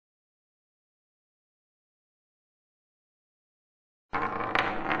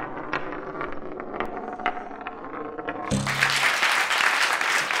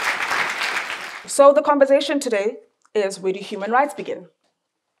So the conversation today is, where do human rights begin?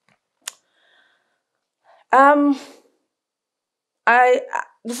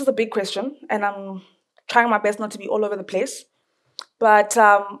 This is a big question, and I'm trying my best not to be all over the place. But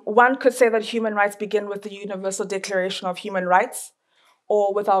one could say that human rights begin with the Universal Declaration of Human Rights,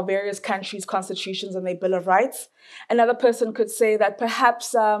 or with our various countries' constitutions and their Bill of Rights. Another person could say that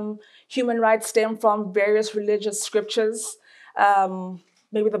perhaps human rights stem from various religious scriptures,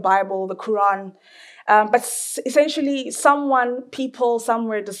 maybe the Bible, the Quran. But essentially, people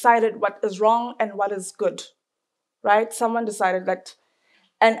somewhere decided what is wrong and what is good, right? Someone decided that,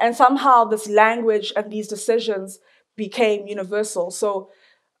 and somehow this language and these decisions became universal. So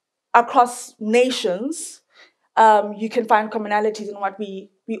across nations, you can find commonalities in what we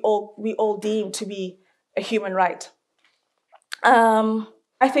all deem to be a human right.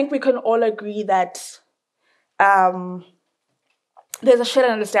 I think we can all agree that there's a shared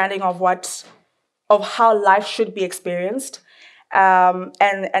understanding of how life should be experienced, and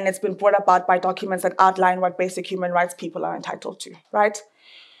it's been brought about by documents that outline what basic human rights people are entitled to, right?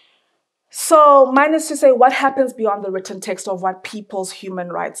 So mine is to say, what happens beyond the written text of what people's human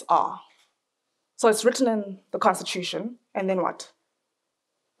rights are? So it's written in the Constitution, and then what?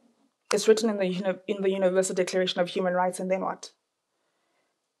 It's written in the Universal Declaration of Human Rights, and then what?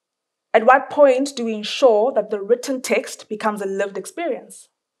 At what point do we ensure that the written text becomes a lived experience?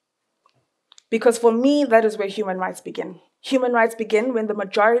 Because for me, that is where human rights begin. Human rights begin when the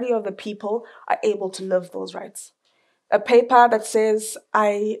majority of the people are able to live those rights. A paper that says,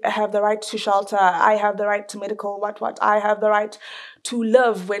 I have the right to shelter, I have the right to medical, I have the right to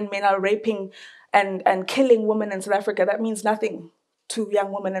live when men are raping and killing women in South Africa, that means nothing to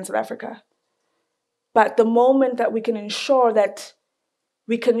young women in South Africa. But the moment that we can ensure that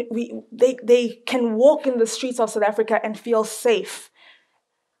they can walk in the streets of South Africa and feel safe,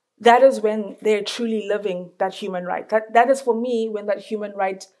 that is when they're truly living that human right. That is, for me, when that human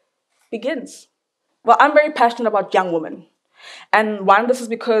right begins. Well, I'm very passionate about young women. And one, this is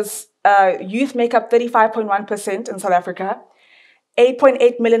because youth make up 35.1% in South Africa.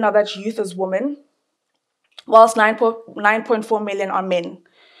 8.8 million of that youth is women, whilst 9.4 million are men.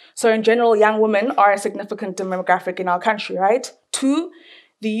 So in general, young women are a significant demographic in our country, right? 2,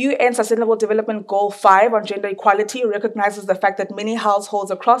 the UN Sustainable Development Goal 5 on gender equality recognizes the fact that many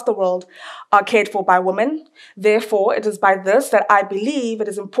households across the world are cared for by women. Therefore, it is by this that I believe it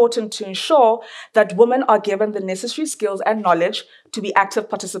is important to ensure that women are given the necessary skills and knowledge to be active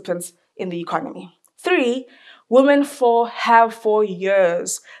participants in the economy. 3, women have for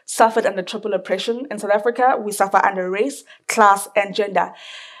years suffered under triple oppression in South Africa. We suffer under race, class, and gender.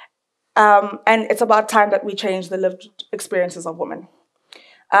 And it's about time that we change the lived experiences of women.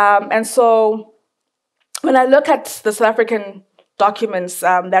 And so when I look at the South African documents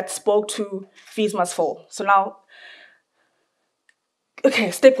that spoke to fees must fall. So now,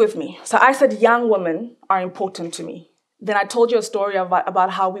 okay, stick with me. So I said young women are important to me. Then I told you a story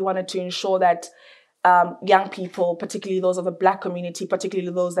about how we wanted to ensure that young people, particularly those of the Black community,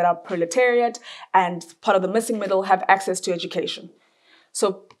 particularly those that are proletariat and part of the missing middle, have access to education.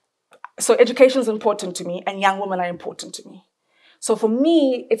 So education is important to me, and young women are important to me. So for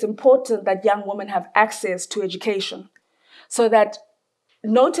me, it's important that young women have access to education, so that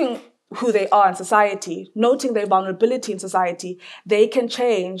noting who they are in society, noting their vulnerability in society, they can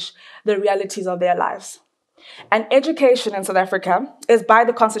change the realities of their lives. And education in South Africa is, by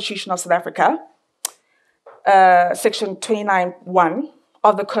the Constitution of South Africa, Section 29(1)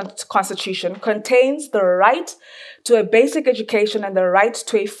 of the Constitution, contains the right to a basic education and the right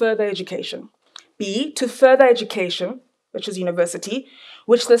to a further education. B, to further education, which is university,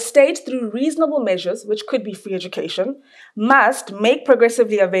 which the state, through reasonable measures, which could be free education, must make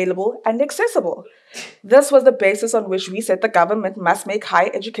progressively available and accessible. This was the basis on which we said the government must make higher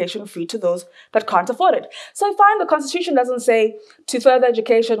education free to those that can't afford it. So I find the Constitution doesn't say to further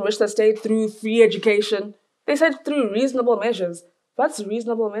education, which the state, through free education. They said through reasonable measures. What's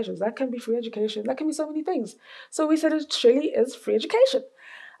reasonable measures? That can be free education. That can be so many things. So we said it surely is free education.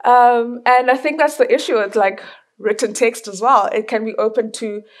 And I think that's the issue. It's like written text as well. It can be open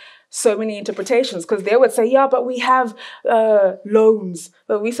to so many interpretations, because they would say, yeah, but we have loans.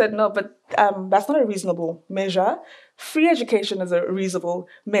 But we said, no, but that's not a reasonable measure. Free education is a reasonable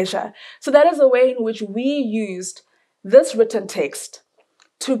measure. So that is a way in which we used this written text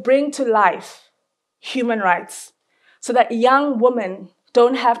to bring to life human rights, so that young women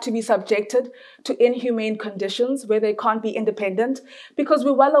don't have to be subjected to inhumane conditions where they can't be independent, because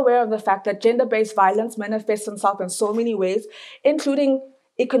we're well aware of the fact that gender-based violence manifests itself in so many ways, including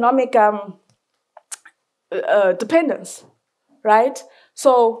economic dependence, right?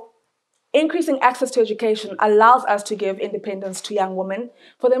 So Increasing access to education allows us to give independence to young women,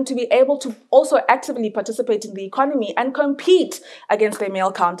 for them to be able to also actively participate in the economy and compete against their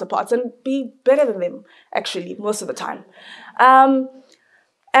male counterparts and be better than them, actually, most of the time.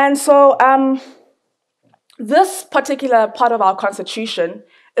 This particular part of our constitution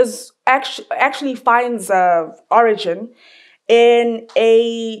is actually finds origin in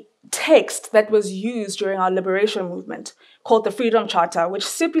a text that was used during our liberation movement called the Freedom Charter, which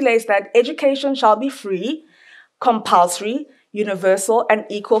stipulates that education shall be free, compulsory, universal, and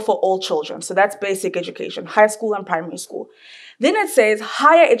equal for all children. So that's basic education, high school and primary school. Then it says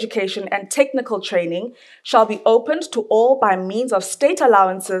higher education and technical training shall be opened to all by means of state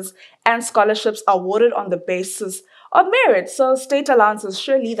allowances and scholarships awarded on the basis of merit. So state allowances,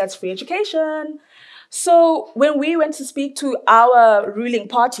 surely that's free education. So when we went to speak to our ruling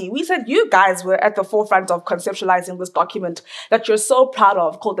party, we said, you guys were at the forefront of conceptualizing this document that you're so proud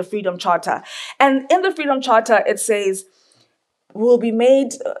of called the Freedom Charter. And in the Freedom Charter, it says, will be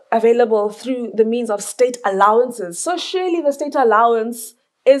made available through the means of state allowances. So surely the state allowance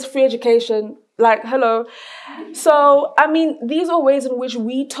is free education. Like, hello. So, I mean, these are ways in which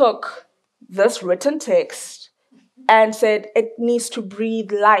we took this written text and said it needs to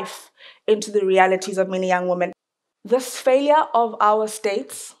breathe life into the realities of many young women. This failure of our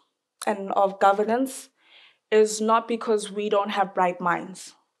states and of governance is not because we don't have bright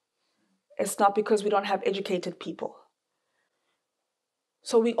minds. It's not because we don't have educated people.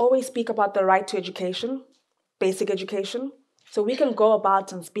 So we always speak about the right to education, basic education. So we can go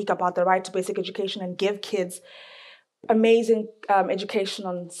about and speak about the right to basic education and give kids amazing education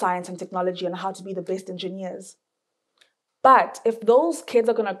on science and technology and how to be the best engineers. But if those kids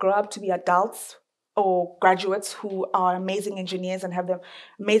are going to grow up to be adults or graduates who are amazing engineers and have the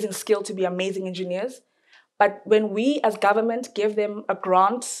amazing skill to be amazing engineers, but when we as government give them a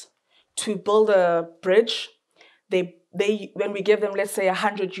grant to build a bridge, when we give them, let's say,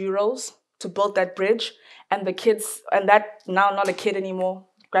 100 euros to build that bridge, and the kids, and that now not a kid anymore,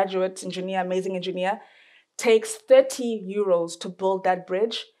 graduate engineer, amazing engineer, takes 30 euros to build that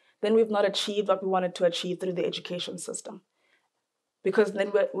bridge, then we've not achieved what we wanted to achieve through the education system. Because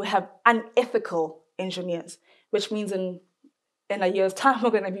then we have unethical engineers, which means in a year's time,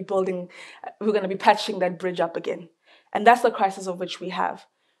 we're going to be patching that bridge up again. And that's the crisis of which we have.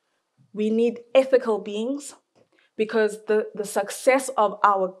 We need ethical beings, because the success of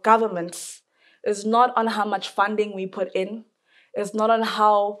our governments is not on how much funding we put in, it's not on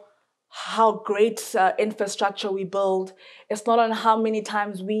how great infrastructure we build, it's not on how many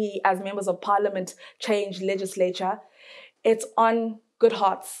times we as members of parliament change legislature. It's on good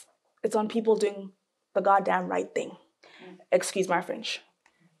hearts. It's on people doing the goddamn right thing. Excuse my French.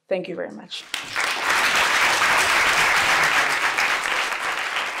 Thank you very much.